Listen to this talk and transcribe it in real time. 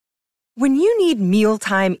When you need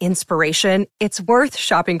mealtime inspiration, it's worth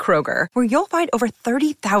shopping Kroger, where you'll find over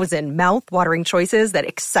 30,000 mouth-watering choices that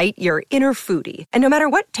excite your inner foodie. And no matter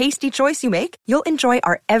what tasty choice you make, you'll enjoy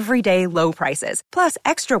our everyday low prices, plus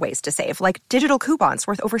extra ways to save, like digital coupons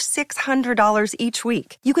worth over $600 each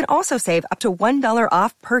week. You can also save up to $1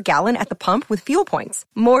 off per gallon at the pump with fuel points.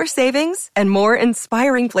 More savings and more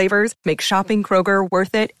inspiring flavors make shopping Kroger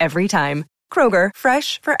worth it every time. Kroger,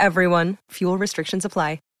 fresh for everyone. Fuel restrictions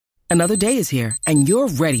apply. Another day is here, and you're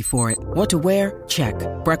ready for it. What to wear? Check.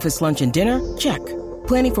 Breakfast, lunch, and dinner? Check.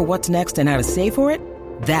 Planning for what's next and how to save for it?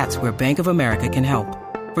 That's where Bank of America can help.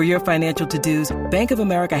 For your financial to-dos, Bank of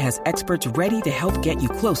America has experts ready to help get you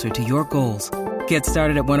closer to your goals. Get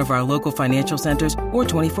started at one of our local financial centers or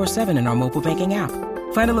 24/7 in our mobile banking app.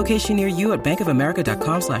 Find a location near you at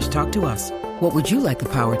bankofamerica.com/talktous. What would you like the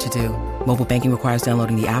power to do? Mobile banking requires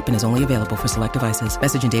downloading the app and is only available for select devices.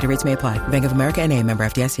 Message and data rates may apply. Bank of America N.A., member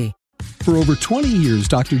FDIC. For over 20 years,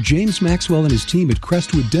 Dr. James Maxwell and his team at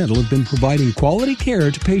Crestwood Dental have been providing quality care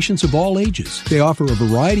to patients of all ages. They offer a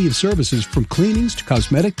variety of services from cleanings to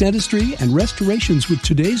cosmetic dentistry and restorations with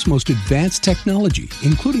today's most advanced technology,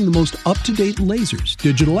 including the most up-to-date lasers,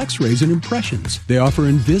 digital x-rays, and impressions. They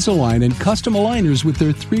offer Invisalign and custom aligners with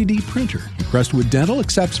their 3D printer. Crestwood Dental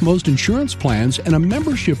accepts most insurance plans and a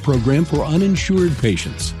membership program for uninsured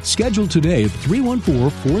patients. Schedule today at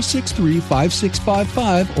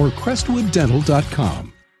 314-463-5655 or crestwooddental.com. He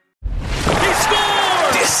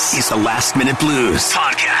scores! This is the Last Minute Blues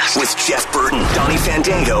podcast with Jeff Burton, Donnie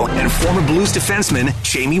Fandango, and former Blues defenseman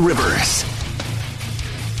Jamie Rivers.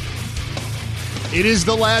 It is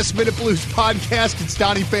the Last Minute Blues podcast. It's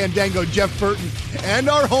Donnie Fandango, Jeff Burton, and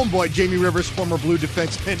our homeboy Jamie Rivers, former Blue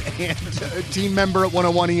defenseman and a team member at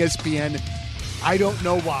 101 ESPN. I don't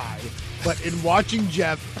know why, but in watching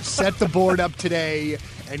Jeff set the board up today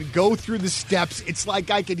and go through the steps, it's like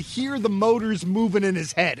I could hear the motors moving in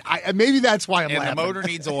his head. Maybe that's why I'm laughing. And the motor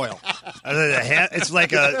needs oil. It's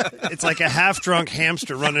like a half-drunk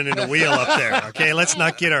hamster running in a wheel up there. Okay, let's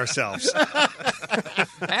not kid ourselves.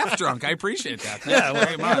 Half drunk, I appreciate that. Yeah, well,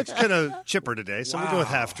 he looks kind of chipper today, so we'll go with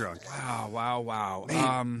half drunk. Wow.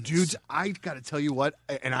 Man, dudes, I got to tell you what,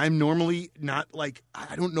 and I'm normally not like,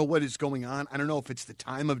 I don't know what is going on. I don't know if it's the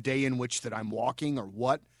time of day in which that I'm walking or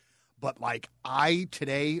what. But, like,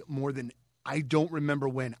 today, more than I don't remember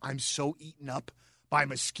when, I'm so eaten up by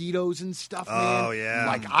mosquitoes and stuff, man. Oh, yeah.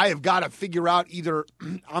 Like, I have got to figure out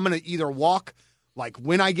I'm going to either walk, like,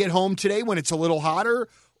 when I get home today when it's a little hotter,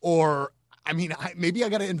 or, maybe I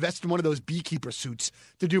got to invest in one of those beekeeper suits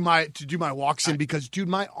to do my walks in because, dude,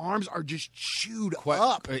 my arms are just chewed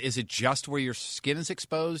up. Is it just where your skin is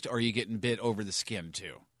exposed, or are you getting bit over the skin,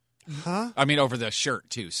 too? Huh? Over the shirt,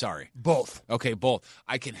 too. Sorry. Both. Okay, both.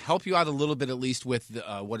 I can help you out a little bit, at least, with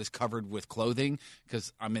what is covered with clothing,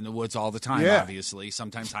 because I'm in the woods all the time, obviously.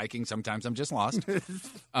 Sometimes hiking, sometimes I'm just lost.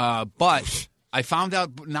 But I found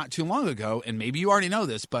out not too long ago, and maybe you already know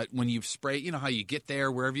this, but when you spray, you know how you get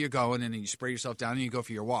there, wherever you're going, and then you spray yourself down and you go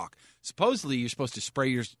for your walk. Supposedly, you're supposed to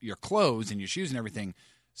spray your clothes and your shoes and everything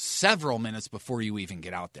several minutes before you even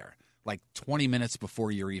get out there, like 20 minutes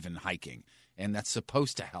before you're even hiking. And that's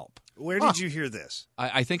supposed to help. Where did you hear this?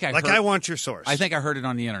 I think I heard, I want your source. I think I heard it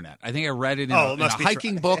on the internet. I think I read it in a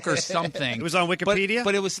hiking book or something. It was on Wikipedia?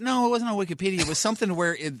 But it wasn't on Wikipedia. It was something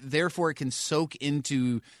where therefore it can soak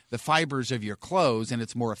into the fibers of your clothes, and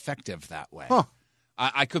it's more effective that way. Huh.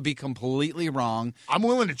 I could be completely wrong. I'm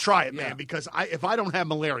willing to try it, man, because if I don't have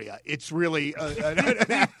malaria, it's really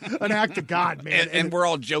an act of God, man. And we're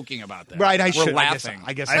all joking about that. Right, we're laughing.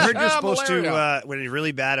 I guess I heard you're supposed to, when you're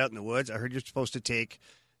really bad out in the woods, I heard you're supposed to take,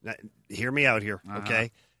 hear me out here, okay?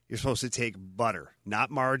 You're supposed to take butter, not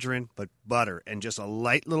margarine, but butter, and just a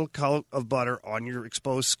light little coat of butter on your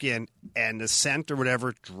exposed skin, and the scent or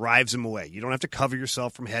whatever drives them away. You don't have to cover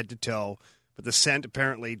yourself from head to toe. But the scent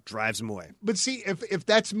apparently drives them away. But see, if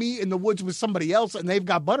that's me in the woods with somebody else and they've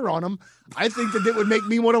got butter on them, I think that it would make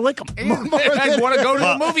me want to lick them. I'd want to go to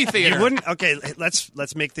the movie theater. You wouldn't? Okay,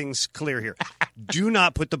 let's make things clear here. Do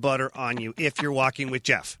not put the butter on you if you're walking with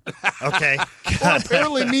Jeff. Okay? Well,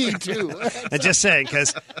 apparently me, too. I'm just saying,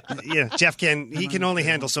 because Jeff can only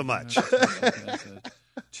handle so much.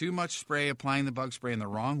 Too much spray, applying the bug spray in the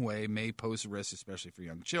wrong way may pose a risk, especially for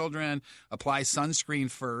young children. Apply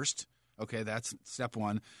sunscreen first. Okay, that's step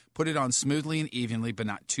one. Put it on smoothly and evenly, but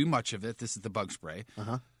not too much of it. This is the bug spray.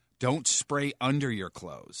 Don't spray under your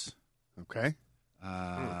clothes. Okay.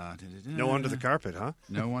 No under the carpet, huh?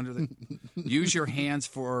 No under the... Use your hands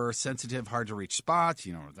for sensitive, hard-to-reach spots.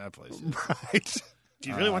 You know what that place is. Right. Do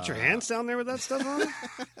you really want your hands down there with that stuff on it?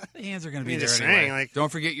 The hands are going to be there just anyway. saying,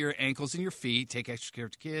 Don't forget your ankles and your feet. Take extra care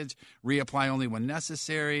of the kids. Reapply only when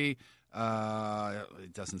necessary.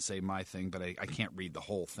 It doesn't say my thing, but I can't read the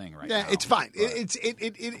whole thing right Yeah, now. it's fine. It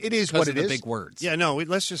is what it the is. big words. Yeah, no,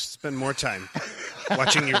 let's just spend more time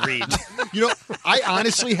watching you read. You know, I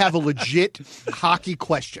honestly have a legit hockey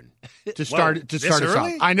question to start us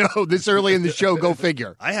off. I know, this early in the show, go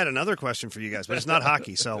figure. I had another question for you guys, but it's not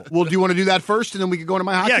hockey, so. Well, do you want to do that first, and then we can go into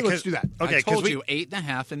my hockey? Yeah, let's do that. Okay, I told you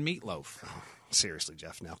 8.5 and meatloaf. Seriously,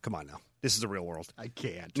 Jeff, now. Come on now. This is the real world. I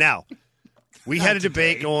can't. Now, we had a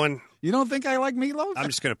debate going. You don't think I like meatloaf? I'm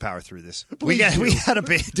just going to power through this. We had a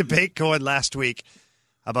debate going last week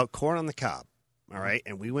about corn on the cob, all right?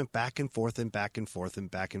 And we went back and forth and back and forth and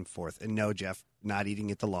back and forth. And no, Jeff, not eating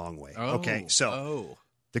it the long way. Oh, okay, so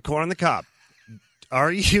the corn on the cob.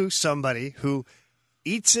 Are you somebody who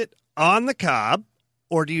eats it on the cob,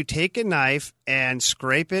 or do you take a knife and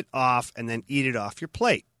scrape it off and then eat it off your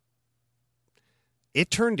plate? It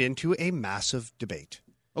turned into a massive debate.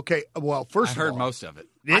 Okay, well, first I of heard all, most of it.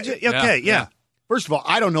 Did you? Okay, yeah. First of all,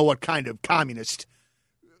 I don't know what kind of communist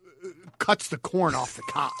cuts the corn off the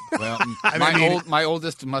cob. Well, my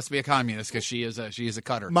oldest must be a communist because she is a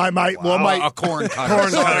cutter. A corn cutter.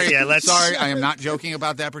 Sorry, I am not joking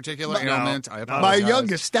about that particular ailment. I apologize. My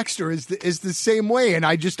youngest Dexter is the same way, and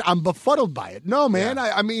I'm befuddled by it. No, man,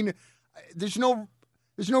 yeah. I mean, there's no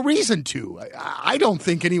reason to. I don't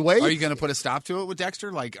think anyway. Are you going to put a stop to it with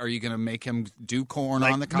Dexter? Like, are you going to make him do corn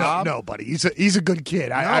on the cob? No, buddy. He's a good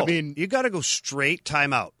kid. I mean, you got to go straight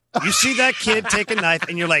timeout. You see that kid take a knife,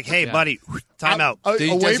 and you're like, "Hey, buddy, time out."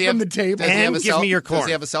 Away from the table. And give me your corn. Does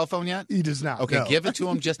he have a cell phone yet? He does not. Okay, no. give it to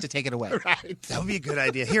him just to take it away. Right. That would be a good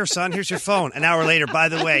idea. Here, son, here's your phone. An hour later, by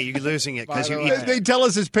the way, you're losing it because you eat it. They tell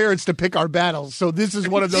us as parents to pick our battles, so this is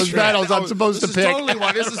one of those battles I'm supposed to pick. This is totally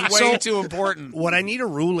one. This is way too important. What I need a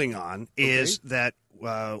ruling on is that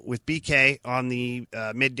with BK on the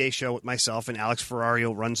midday show with myself and Alex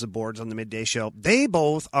Ferrario runs the boards on the midday show, they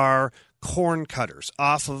both are corn cutters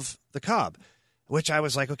off of the cob, which I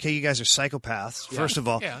was like, okay, you guys are psychopaths, first of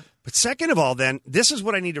all. Yeah. But second of all, then, this is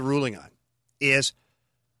what I need a ruling on, is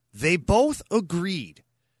they both agreed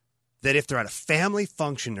that if they're at a family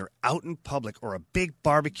function or out in public or a big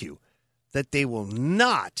barbecue, that they will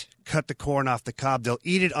not cut the corn off the cob. They'll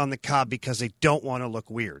eat it on the cob because they don't want to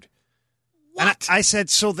look weird. What? And I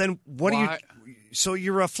said, so then what do you – so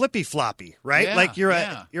you're a flippy-floppy, right? Yeah, like you're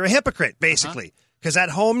a hypocrite, basically. Uh-huh. Because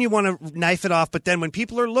at home you want to knife it off, but then when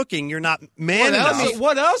people are looking, you're not man enough.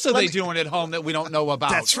 What else are they doing at home that we don't know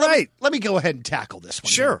about? That's right. Let me go ahead and tackle this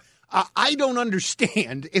one. Sure. I don't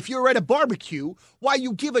understand, if you're at a barbecue, why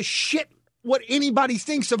you give a shit what anybody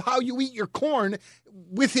thinks of how you eat your corn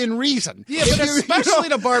within reason. Yeah, but especially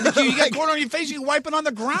at a barbecue, you got corn on your face, you can wipe it on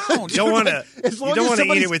the ground. You don't want to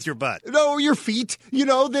eat it with your butt. No, your feet,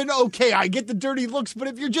 then okay, I get the dirty looks, but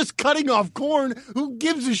if you're just cutting off corn, who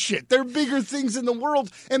gives a shit? There are bigger things in the world,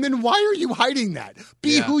 and then why are you hiding that?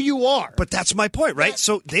 Be who you are. But that's my point, right?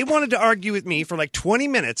 So they wanted to argue with me for like 20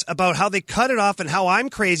 minutes about how they cut it off and how I'm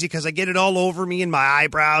crazy because I get it all over me and my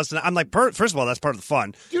eyebrows, and I'm like, first of all, that's part of the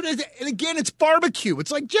fun. Dude, and again, it's barbecue.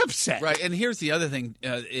 It's like Jeff said. Right, and here's the other thing.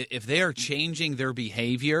 If they are changing their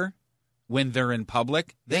behavior when they're in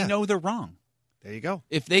public, they know they're wrong. There you go.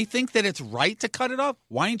 If they think that it's right to cut it off,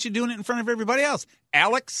 why aren't you doing it in front of everybody else?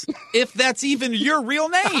 Alex, if that's even your real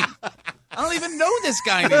name. I don't even know this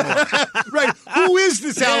guy anymore. Right. Who is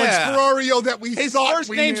this Alex Ferrario that we His thought first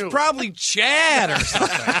we name's knew? Probably Chad or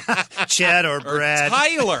something. Chad or Brad.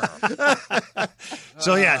 Tyler.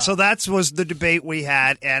 So that was the debate we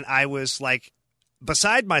had, and I was like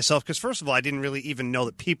beside myself because, first of all, I didn't really even know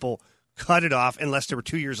that people cut it off unless they were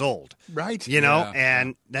 2 years old. Right.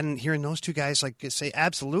 And then hearing those two guys like say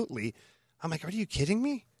absolutely, I'm like, are you kidding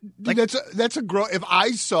me? Like, that's a if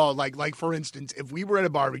I saw like for instance, if we were at a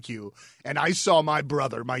barbecue and I saw my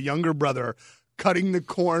younger brother cutting the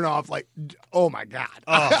corn off, like, oh my God.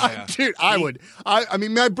 Dude, I would. I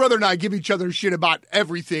mean, my brother and I give each other shit about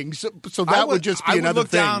everything, so that would just be another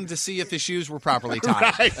thing. I would look down to see if his shoes were properly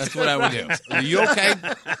tied. Right. That's what I would do. Are you okay,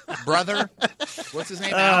 brother? What's his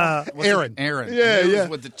name? Aaron. Aaron. Yeah.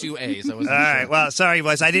 With the 2 A's. All right. Well, sorry,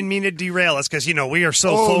 boys. I didn't mean to derail us because, we are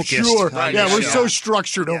so focused. Sure. Yeah, we're so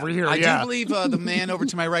structured over here. I do believe the man over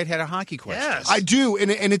to my right had a hockey question. Yes. I do.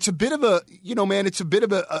 And it's a bit of a, man, it's a bit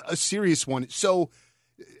of a serious one. So,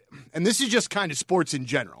 and this is just kind of sports in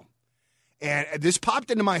general. And this popped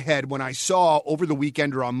into my head when I saw over the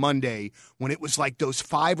weekend or on Monday when it was like those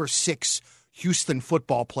 5 or 6 Houston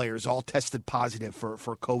football players all tested positive for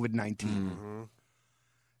COVID-19. Mm-hmm.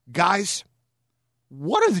 Guys,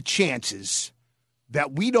 what are the chances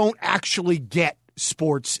that we don't actually get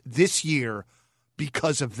sports this year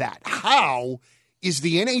because of that? How is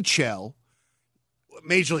the NHL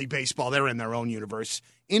Major League Baseball, they're in their own universe.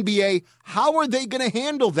 NBA, how are they going to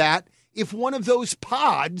handle that if one of those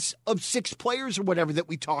pods of 6 players or whatever that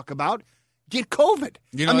we talk about get COVID?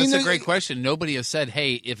 That's a great question. Nobody has said,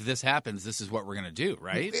 hey, if this happens, this is what we're going to do,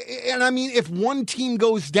 right? And, if one team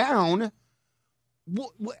goes down,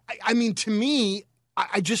 to me,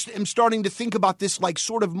 I just am starting to think about this like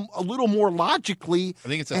sort of a little more logically. I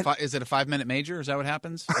think it's is it a 5-minute major? Is that what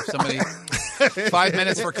happens? If somebody 5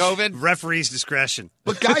 minutes for COVID? Referee's discretion.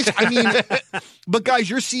 But guys,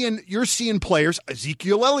 you're seeing players.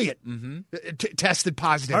 Ezekiel Elliott tested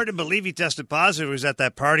positive. Hard to believe he tested positive. He was at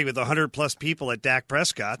that party with 100+ people at Dak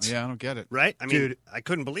Prescott's. Yeah, I don't get it. Right? Dude, I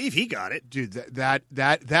couldn't believe he got it. Dude,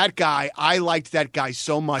 that guy, I liked that guy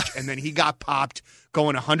so much, and then he got popped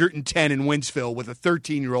going 110 in Winsville with a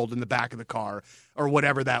 13-year-old in the back of the car or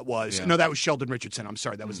whatever that was. Yeah. No, that was Sheldon Richardson. I'm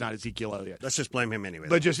sorry, that was not Ezekiel Elliott. Let's just blame him anyway.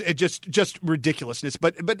 But just ridiculousness.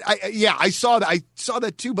 But I saw that. I saw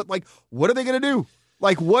that too. But like, what are they going to do?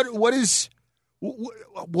 Like, what is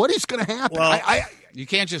going to happen? Well, you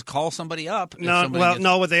can't just call somebody up.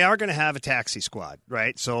 No, they are going to have a taxi squad,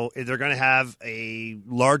 right? So they're going to have a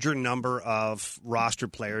larger number of roster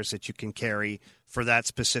players that you can carry for that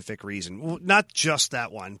specific reason. Not just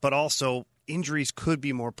that one, but also injuries could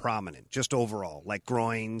be more prominent, just overall, like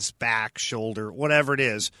groins, back, shoulder, whatever it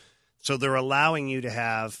is. So they're allowing you to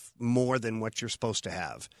have more than what you're supposed to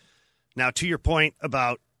have. Now, to your point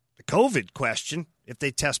about the COVID question, if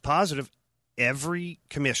they test positive, every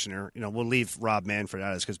commissioner, we'll leave Rob Manfred out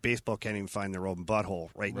of this because baseball can't even find their own butthole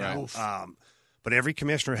right now. But every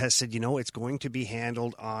commissioner has said, it's going to be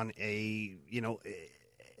handled on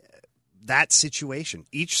that situation.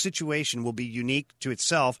 Each situation will be unique to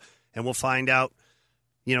itself, and we'll find out,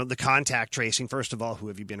 the contact tracing. First of all, who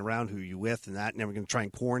have you been around, who are you with, and that, and then we're going to try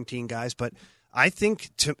and quarantine guys. But I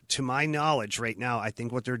think, to my knowledge right now, I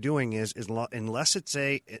think what they're doing is unless it's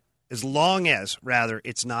as long as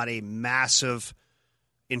it's not a massive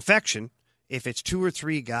infection, if it's 2 or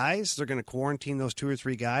 3 guys, they're going to quarantine those 2 or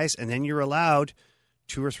 3 guys, and then you're allowed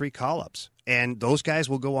 2 or 3 call-ups. And those guys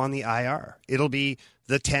will go on the IR. It'll be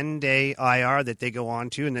the 10-day IR that they go on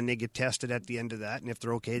to, and then they get tested at the end of that, and if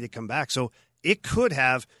they're okay, they come back. So it could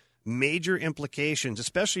have major implications,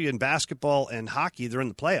 especially in basketball and hockey. They're in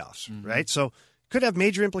the playoffs, right? So it could have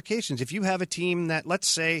major implications. If you have a team that, let's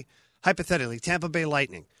say, hypothetically, Tampa Bay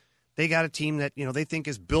Lightning, they got a team that, they think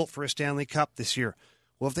is built for a Stanley Cup this year.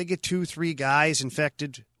 Well, if they get 2-3 guys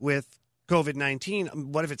infected with COVID-19,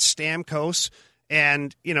 what if it's Stamkos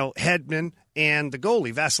and, Hedman and the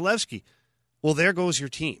goalie, Vasilevsky? Well, there goes your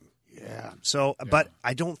team. Yeah. So, but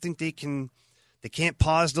I don't think they can't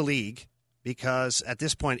pause the league because at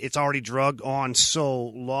this point it's already drug on so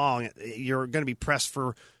long. You're going to be pressed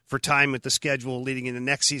for time with the schedule leading into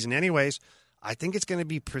next season anyways. I think it's going to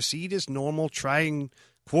be proceed as normal, try and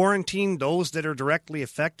quarantine those that are directly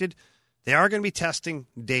affected. They are going to be testing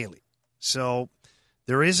daily. So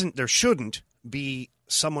there shouldn't be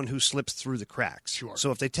someone who slips through the cracks. Sure.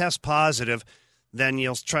 So if they test positive, then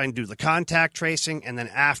you'll try and do the contact tracing, and then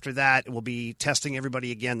after that, we'll be testing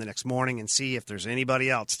everybody again the next morning and see if there's anybody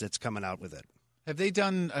else that's coming out with it. Have they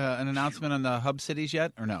done an announcement on the hub cities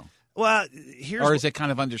yet, or no? Well, or is it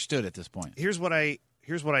kind of understood at this point? Here's what I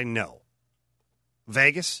know.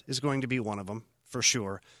 Vegas is going to be one of them for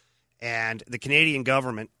sure. And the Canadian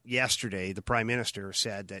government yesterday, the Prime Minister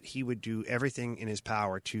said that he would do everything in his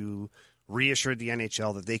power to reassured the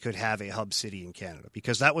NHL that they could have a hub city in Canada,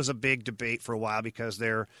 because that was a big debate for a while because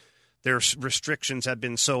their restrictions have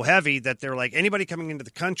been so heavy that they're like, anybody coming into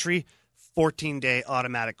the country, 14-day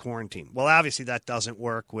automatic quarantine. Well, obviously that doesn't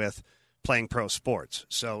work with playing pro sports.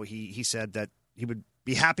 So he said that he would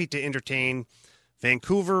be happy to entertain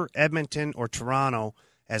Vancouver, Edmonton, or Toronto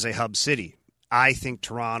as a hub city. I think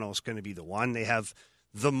Toronto is going to be the one. They have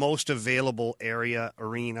the most available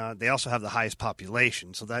arena. They also have the highest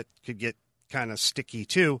population, so that could get kind of sticky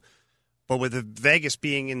too. But with Vegas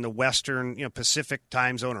being in the Western, Pacific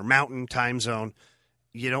time zone or Mountain time zone,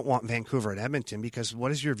 you don't want Vancouver and Edmonton because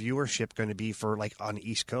what is your viewership going to be for on the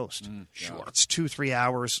East Coast? Sure. It's 2-3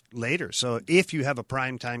 hours later. So if you have a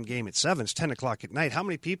primetime game at 7, it's 10 o'clock at night. How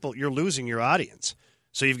many people? You're losing your audience.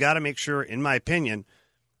 So you've got to make sure, in my opinion,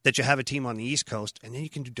 that you have a team on the East Coast, and then you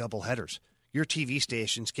can do double headers. Your TV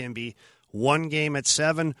stations can be one game at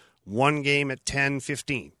 7, one game at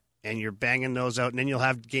 10:15, and you're banging those out, and then you'll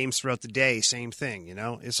have games throughout the day, same thing,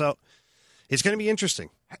 So it's going to be interesting.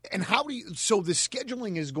 And so the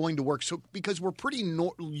scheduling is going to work, so because we're pretty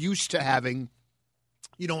used to having,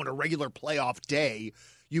 in a regular playoff day,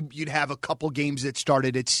 you'd have a couple games that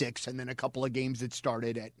started at 6 and then a couple of games that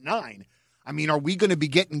started at 9. I mean, are we going to be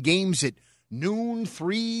getting games at noon,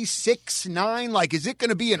 3, 6, 9? Like, is it going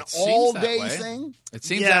to be an seems that all-day way. thing? It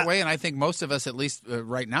seems that way, and I think most of us, at least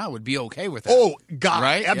right now, would be okay with that. Oh, God.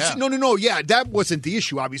 Right? No. Yeah, that wasn't the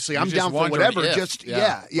issue, obviously. I'm down for whatever.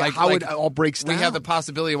 How it all breaks down. We have the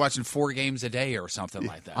possibility of watching 4 games a day or something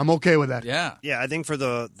like that. I'm okay with that. Yeah. Yeah, I think for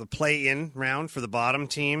the play-in round for the bottom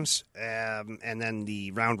teams, and then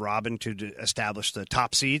the round robin to establish the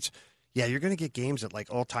top seeds, yeah, you're going to get games at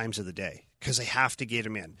like all times of the day because they have to get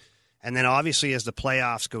them in. And then obviously as the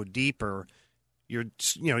playoffs go deeper, you're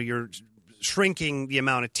shrinking the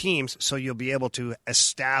amount of teams, so you'll be able to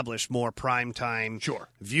establish more primetime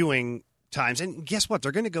viewing times. And guess what?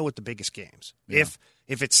 They're going to go with the biggest games. Yeah.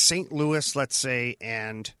 If it's St. Louis, let's say,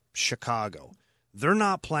 and Chicago, they're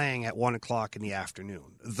not playing at 1 o'clock in the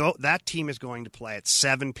afternoon. Though that team is going to play at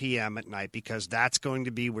 7 p.m. at night because that's going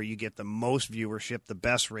to be where you get the most viewership, the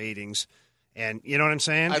best ratings. And you know what I'm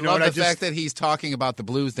saying? I love the fact that he's talking about the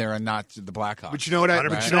Blues there and not the Blackhawks. But you know what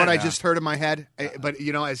I just heard in my head? But,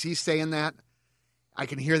 as he's saying that, I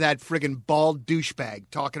can hear that friggin' bald douchebag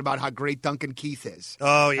talking about how great Duncan Keith is.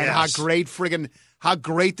 Oh, yeah. And how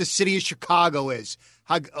great the city of Chicago is.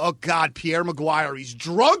 Pierre Maguire, he's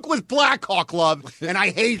drunk with Blackhawk love, and I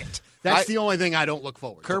hate it. That's the only thing I don't look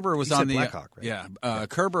forward to. Kerber was on the Blackhawk, right? Yeah.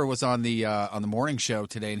 Kerber was on the morning show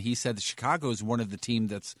today, and he said that Chicago is one of the teams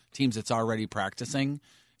that's already practicing.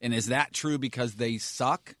 And is that true because they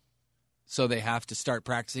suck? So they have to start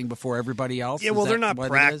practicing before everybody else? Yeah, well, they're not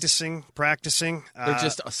practicing. They're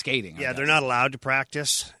just skating. Yeah, they're not allowed to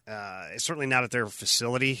practice. Certainly not at their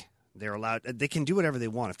facility. They're allowed. They can do whatever they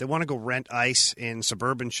want. If they want to go rent ice in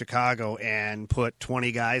suburban Chicago and put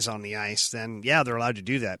 20 guys on the ice, then yeah, they're allowed to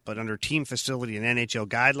do that. But under team facility and NHL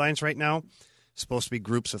guidelines right now, it's supposed to be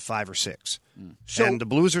groups of 5 or 6. And the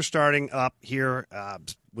Blues are starting up here.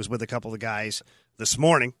 Was with a couple of guys this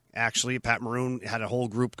morning. Actually, Pat Maroon had a whole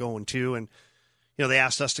group going too, and they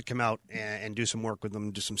asked us to come out and do some work with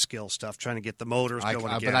them, do some skill stuff, trying to get the motors going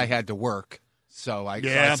again. But I had to work. So I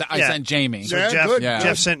sent Jamie. So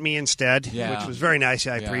Jeff sent me instead, which was very nice.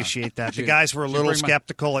 I appreciate that. The guys were a little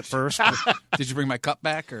skeptical at first. Did you bring my cup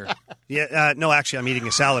back? Or? Yeah, no, actually, I'm eating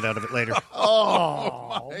a salad out of it later.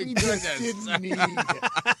 We just didn't need it.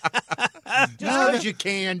 Just because you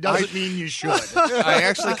can doesn't mean you should. I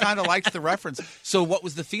actually kind of liked the reference. So what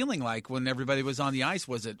was the feeling like when everybody was on the ice?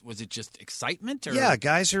 Was it just excitement? Or? Yeah,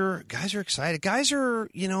 guys are excited. Guys are,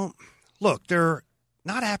 look, they're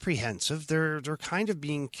not apprehensive. They're kind of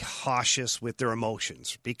being cautious with their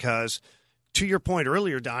emotions because, to your point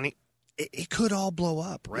earlier, Donnie, it could all blow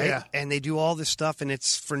up, right? Yeah. And they do all this stuff, and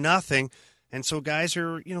it's for nothing. And so guys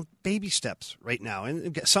are, baby steps right now.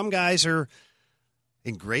 And some guys are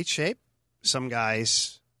in great shape. Some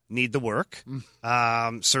guys need the work,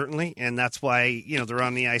 certainly, and that's why they're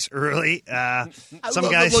on the ice early. I love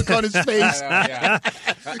the look on his face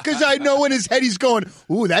because I know in his head he's going,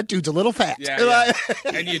 "Ooh, that dude's a little fat." Yeah.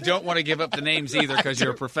 And you don't want to give up the names either because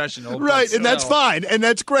you're a professional, right? And that's fine, and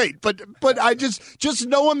that's great. But I just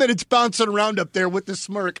knowing that it's bouncing around up there with the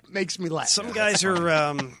smirk makes me laugh. Some guys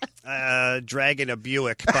are dragging a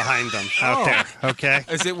Buick behind them out there. Okay,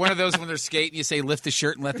 is it one of those when they're skating? You say lift the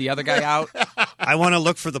shirt and let the other guy out. I want to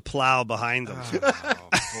look for the plow behind them. Oh,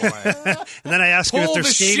 boy. And then I ask them if they're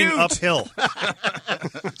skating uphill.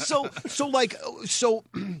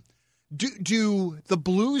 Do the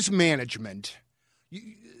Blues management?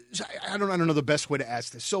 I don't know the best way to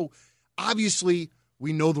ask this. So obviously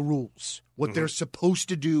we know the rules, what they're supposed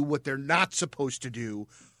to do, what they're not supposed to do.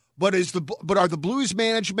 But are the Blues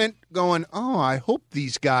management going, "Oh, I hope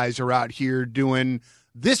these guys are out here doing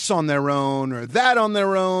this on their own or that on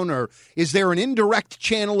their own," or is there an indirect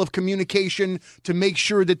channel of communication to make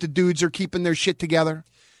sure that the dudes are keeping their shit together?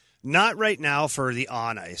 Not right now for the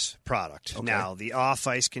on-ice product. Okay. Now, the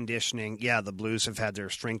off-ice conditioning, the Blues have had their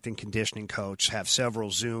strength and conditioning coach have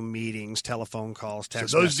several Zoom meetings, telephone calls,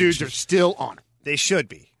 text messages. So those dudes are still on it. They should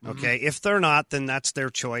be, okay? If they're not, then that's their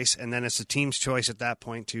choice, and then it's the team's choice at that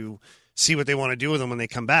point to see what they want to do with them when they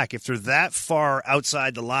come back. If they're that far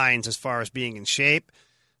outside the lines as far as being in shape,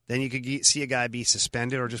 then you could see a guy be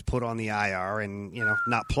suspended or just put on the IR and,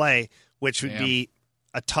 not play, which would be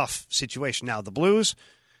a tough situation. Now, the Blues,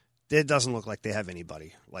 it doesn't look like they have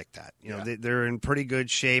anybody like that. They're in pretty good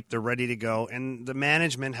shape. They're ready to go. And the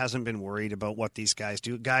management hasn't been worried about what these guys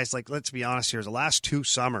do. Guys, let's be honest here, the last 2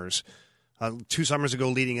 summers, 2 summers ago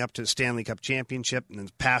leading up to the Stanley Cup Championship and then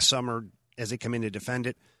the past summer as they come in to defend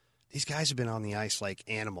it, these guys have been on the ice like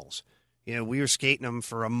animals. We were skating them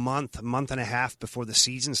for a month and a half before the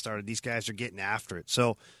season started. These guys are getting after it.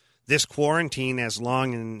 So this quarantine, as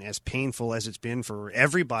long and as painful as it's been for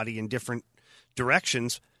everybody in different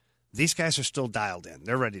directions, these guys are still dialed in.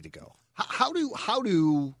 They're ready to go. How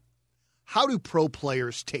do pro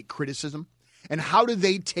players take criticism? And how do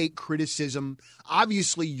they take criticism?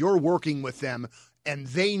 Obviously, you're working with them, and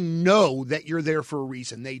they know that you're there for a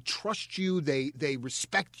reason. They trust you. They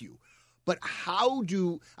respect you. But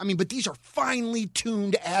but these are finely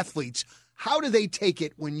tuned athletes. How do they take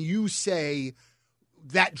it when you say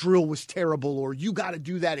that drill was terrible, or you got to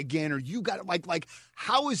do that again, or you got to like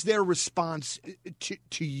how is their response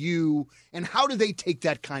to you, and how do they take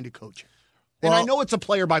that kind of coaching? And I know it's a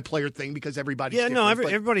player-by-player thing because everybody's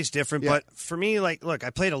different. Everybody's different. Yeah. But for me, look,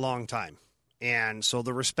 I played a long time, and so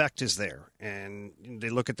the respect is there. And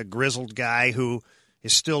they look at the grizzled guy who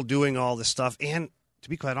is still doing all this stuff. And to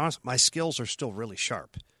be quite honest, my skills are still really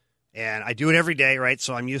sharp. And I do it every day, right?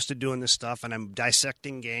 So I'm used to doing this stuff, and I'm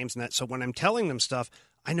dissecting games. And that. So when I'm telling them stuff,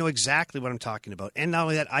 I know exactly what I'm talking about. And not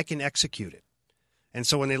only that, I can execute it. And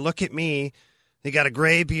so when they look at me, they got a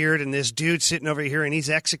gray beard and this dude sitting over here and he's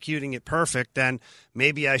executing it perfect, then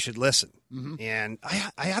maybe I should listen. Mm-hmm. And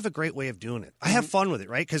I have a great way of doing it. I have fun with it,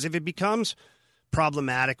 right? Because if it becomes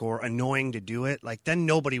problematic or annoying to do it, then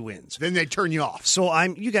nobody wins. Then they turn you off. So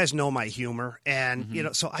you guys know my humor, and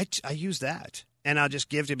so I use that. And I'll just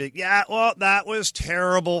give to be, that was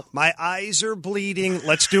terrible. My eyes are bleeding.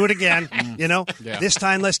 Let's do it again. This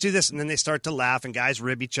time let's do this. And then they start to laugh, and guys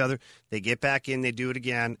rib each other. They get back in, they do it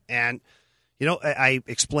again. And I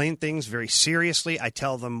explain things very seriously. I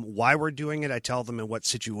tell them why we're doing it. I tell them in what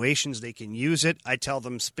situations they can use it. I tell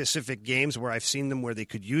them specific games where I've seen them where they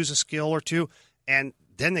could use a skill or two. And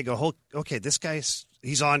then they go, okay, this guy's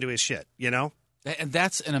he's on to his shit, And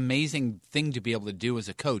that's an amazing thing to be able to do as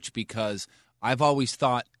a coach, because I've always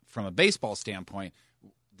thought from a baseball standpoint,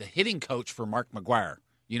 the hitting coach for Mark McGwire,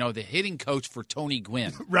 the hitting coach for Tony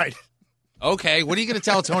Gwynn. Right. Okay, what are you going to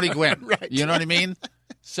tell Tony Gwynn? Right. You know what I mean?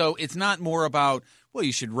 So it's not more about,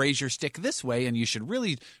 you should raise your stick this way and you should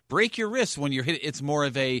really break your wrist when you're hit. It's more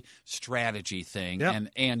of a strategy thing. Yep.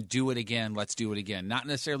 And do it again. Let's do it again. Not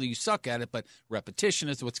necessarily you suck at it, but repetition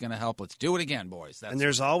is what's going to help. Let's do it again, boys. And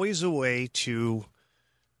there's always a way to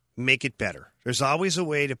make it better. There's always a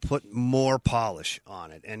way to put more polish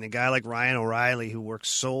on it. And a guy like Ryan O'Reilly, who works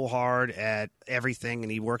so hard at everything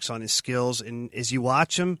and he works on his skills, and as you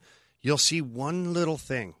watch him, you'll see one little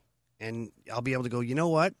thing. And I'll be able to go, you know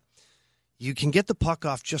what? You can get the puck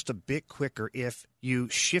off just a bit quicker if you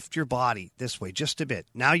shift your body this way, just a bit.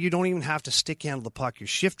 Now you don't even have to stick handle the puck. You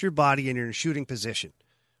shift your body and you're in a shooting position.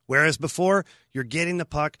 Whereas before, you're getting the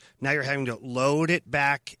puck, now you're having to load it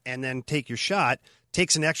back and then take your shot.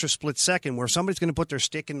 Takes an extra split second where somebody's going to put their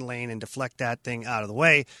stick in the lane and deflect that thing out of the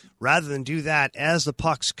way. Rather than do that as the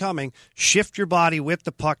puck's coming, shift your body with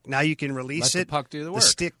the puck. Now you can release it. Let the puck do the work. The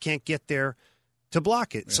stick can't get there to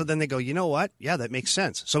block it. Yeah. So then they go, you know what? Yeah, that makes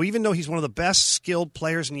sense. So even though he's one of the best skilled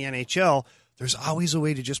players in the NHL, there's always a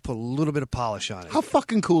way to just put a little bit of polish on it. How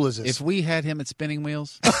fucking cool is this? If we had him at spinning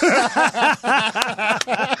wheels, you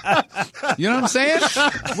know what I'm saying?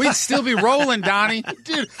 We'd still be rolling, Donnie.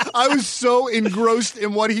 Dude, I was so engrossed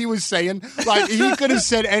in what he was saying. Like, he could have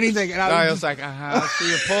said anything. And I was like, so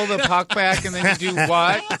you pull the puck back and then you do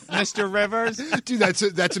what, Mr. Rivers? Dude,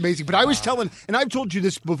 that's amazing. But I was telling, and I've told you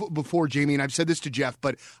this before, Jamie, and I've said this to Jeff,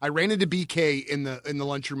 but I ran into BK in the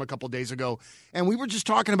lunchroom a couple of days ago, and we were just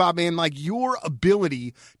talking about, man, like your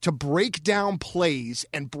ability to break down plays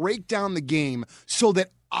and break down the game so that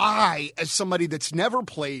I, as somebody that's never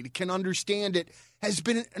played, can understand it has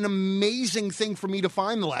been an amazing thing for me to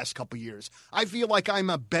find the last couple of years. I feel like I'm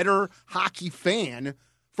a better hockey fan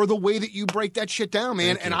for the way that you break that shit down,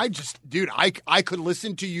 man. And I just, dude, I could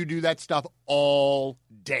listen to you do that stuff all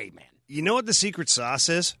day, man. You know what the secret sauce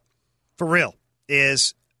is? For real,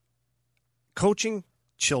 is coaching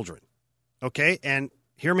children, okay? And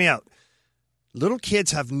hear me out. Little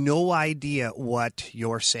kids have no idea what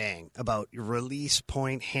you're saying about your release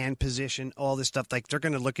point, hand position, all this stuff. Like, they're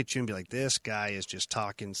going to look at you and be like, this guy is just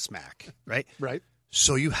talking smack, right? Right.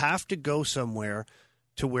 So you have to go somewhere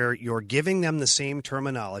to where you're giving them the same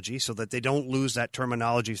terminology so that they don't lose that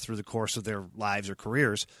terminology through the course of their lives or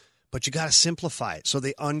careers. But you got to simplify it so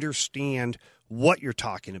they understand what you're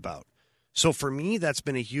talking about. So for me, that's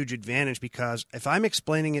been a huge advantage, because if I'm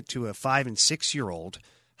explaining it to a 5 and 6 year old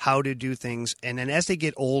how to do things, and then as they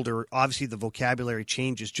get older, obviously the vocabulary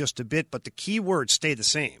changes just a bit, but the key words stay the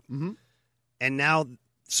same. Mm-hmm. And now,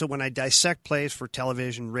 so when I dissect plays for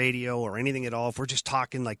television, radio, or anything at all, if we're just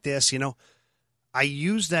talking like this, I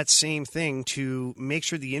use that same thing to make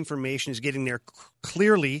sure the information is getting there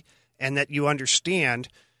clearly and that you understand.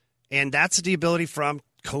 And that's the ability from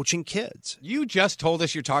coaching kids. You just told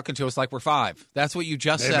us you're talking to us like we're 5. That's what you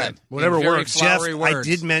just said. Whatever In very works. Jeff, flowery words.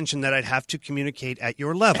 I did mention that I'd have to communicate at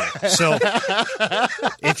your level. So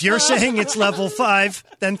if you're saying it's level 5,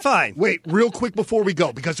 then fine. Wait, real quick before we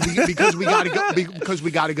go, because we got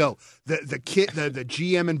to go. The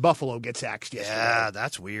GM in Buffalo gets axed yesterday. Yeah,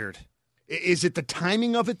 that's weird. Is it the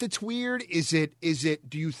timing of it that's weird? Is it?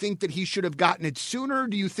 Do you think that he should have gotten it sooner?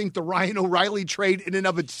 Do you think the Ryan O'Reilly trade in and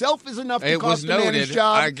of itself is enough to cost the man his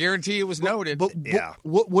job? I guarantee it was noted. But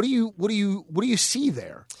what do you see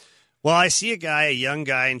there? Well, I see a young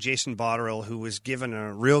guy in Jason Botterill, who was given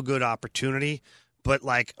a real good opportunity, but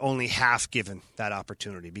like only half given that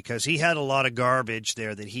opportunity because he had a lot of garbage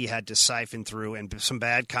there that he had to siphon through and some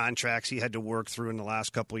bad contracts he had to work through in the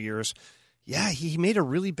last couple of years. Yeah, he made a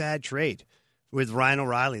really bad trade with Ryan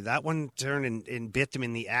O'Reilly. That one turned and bit him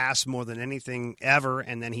in the ass more than anything ever,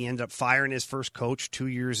 and then he ended up firing his first coach 2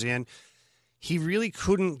 years in. He really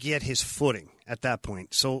couldn't get his footing at that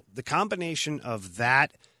point. So the combination of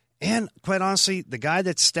that and, quite honestly, the guy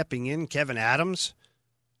that's stepping in, Kevin Adams,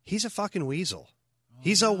 he's a fucking weasel.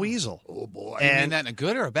 He's a weasel. Oh, boy. You mean that in a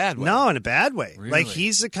good or a bad way? No, in a bad way. Really? Like,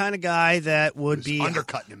 he's the kind of guy that would be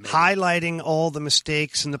undercutting him, maybe. highlighting all the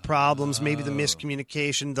mistakes and the problems, maybe the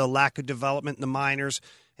miscommunication, the lack of development in the minors,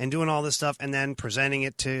 and doing all this stuff, and then presenting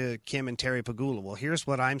it to Kim and Terry Pegula. Well, here's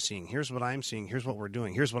what I'm seeing. Here's what I'm seeing. Here's what we're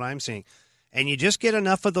doing. Here's what I'm seeing. And you just get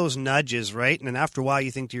enough of those nudges, right? And then after a while, you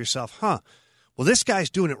think to yourself, well, this guy's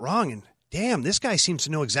doing it wrong, and damn, this guy seems to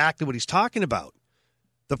know exactly what he's talking about.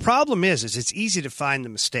 The problem is it's easy to find the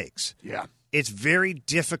mistakes. Yeah. It's very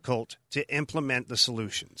difficult to implement the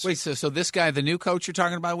solutions. Wait, so this guy, the new coach you're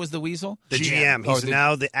talking about, was the Weasel? The GM. He's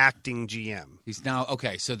now the acting GM. He's now,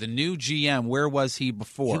 okay, so the new GM, where was he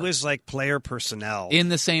before? He was like player personnel. In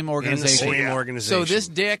the same organization. Organization. So this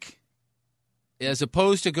dick, as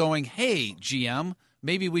opposed to going, hey, GM,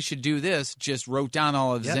 maybe we should do this, just wrote down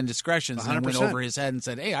all of his indiscretions 100%. And went over his head and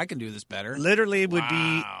said, hey, I can do this better. Literally would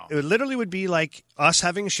be like us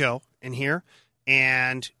having a show in here,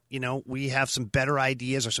 and we have some better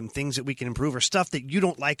ideas or some things that we can improve or stuff that you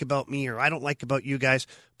don't like about me or I don't like about you guys.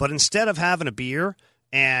 But instead of having a beer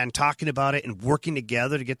and talking about it and working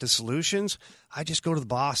together to get the solutions, I just go to the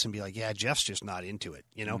boss and be like, yeah, Jeff's just not into it.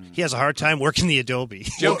 He has a hard time working the Adobe.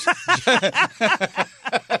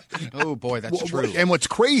 Oh, boy, that's true. And what's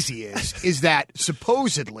crazy is that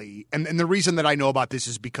supposedly, and the reason that I know about this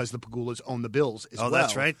is because the Pegulas own the Bills as well. Oh,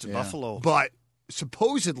 that's right, Buffalo. But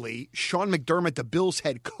supposedly, Sean McDermott, the Bills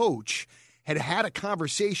head coach, had a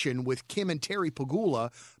conversation with Kim and Terry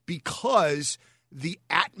Pegula because the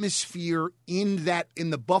atmosphere in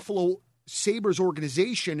the Buffalo Sabres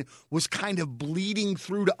organization was kind of bleeding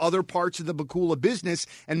through to other parts of the Pegula business,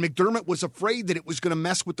 and McDermott was afraid that it was going to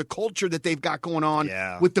mess with the culture that they've got going on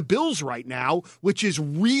with the Bills right now, which is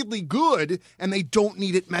really good, and they don't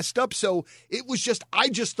need it messed up. So I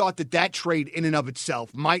just thought that trade in and of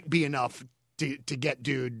itself might be enough to get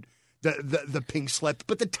dude the pink slip,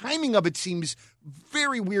 but the timing of it seems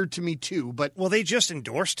very weird to me too. But they just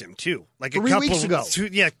endorsed him too, like 3 weeks ago.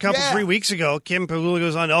 3 weeks ago, Kim Pegula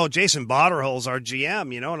goes on, Jason Botterill's our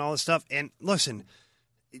GM, and all this stuff. And listen,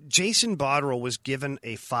 Jason Botterill was given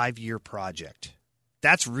a 5-year project.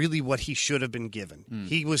 That's really what he should have been given.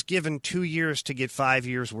 He was given 2 years to get 5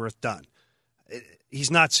 years worth done. He's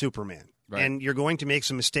not Superman, right. And you're going to make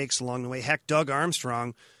some mistakes along the way. Heck, Doug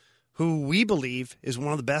Armstrong, who we believe is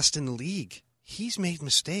one of the best in the league, he's made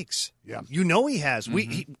mistakes. Yeah. He has.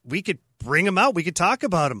 Mm-hmm. We could bring him out. We could talk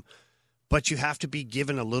about him. But you have to be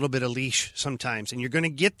given a little bit of leash sometimes. And you're going to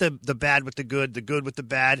get the bad with the good with the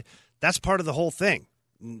bad. That's part of the whole thing.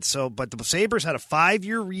 But the Sabres had a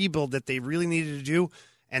 5-year rebuild that they really needed to do,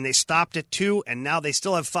 and they stopped at 2, and now they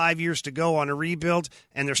still have 5 years to go on a rebuild,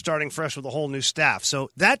 and they're starting fresh with a whole new staff. So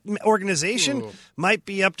that organization might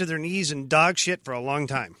be up to their knees in dog shit for a long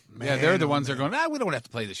time. Man, they're the ones that are going, we don't have to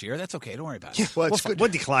play this year. That's okay. Don't worry about it. Well, it's good. We'll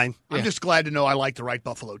decline. I'm just glad to know I like the right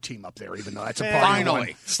Buffalo team up there, even though that's a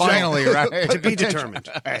party. Finally, right? To be determined.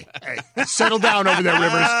 Hey, settle down over there,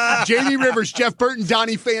 Rivers. Jamie Rivers, Jeff Burton,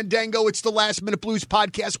 Donnie Fandango. It's the Last Minute Blues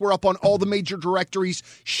podcast. We're up on all the major directories.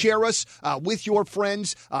 Share us with your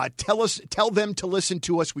friends. Tell them to listen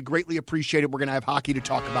to us. We greatly appreciate it. We're going to have hockey to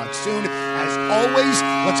talk about soon. As always,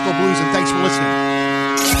 let's go Blues, and thanks for listening.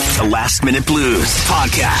 The Last Minute Blues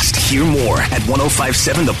podcast. Hear more at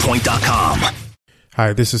 1057thepoint.com.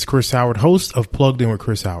 Hi, this is Chris Howard, host of Plugged In with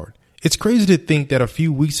Chris Howard. It's crazy to think that a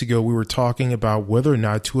few weeks ago we were talking about whether or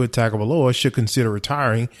not Tua Tagovailoa should consider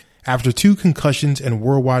retiring after 2 concussions and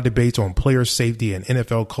worldwide debates on player safety and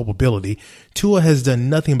NFL culpability. Tua has done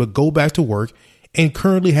nothing but go back to work and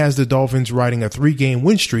currently has the Dolphins riding a 3-game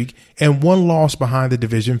win streak and 1 loss behind the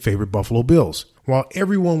division favorite Buffalo Bills. While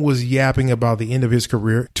everyone was yapping about the end of his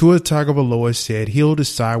career, Tua Tagovailoa said he'll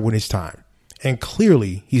decide when it's time. And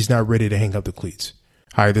clearly, he's not ready to hang up the cleats.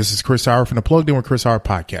 Hi, this is Chris Howard from the Plugged In with Chris Howard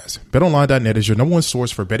podcast. BetOnline.net is your number one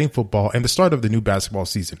source for betting football and the start of the new basketball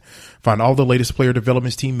season. Find all the latest player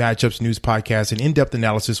developments, team matchups, news, podcasts, and in-depth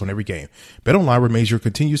analysis on every game. BetOnline remains your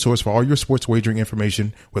continued source for all your sports wagering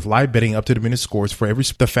information with live betting, up-to-the-minute scores for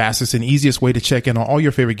the fastest and easiest way to check in on all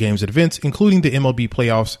your favorite games and events, including the MLB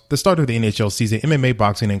playoffs, the start of the NHL season, MMA,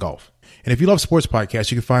 boxing, and golf. And if you love sports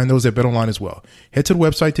podcasts, you can find those at BetOnline as well. Head to the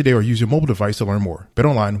website today or use your mobile device to learn more.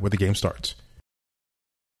 BetOnline, where the game starts.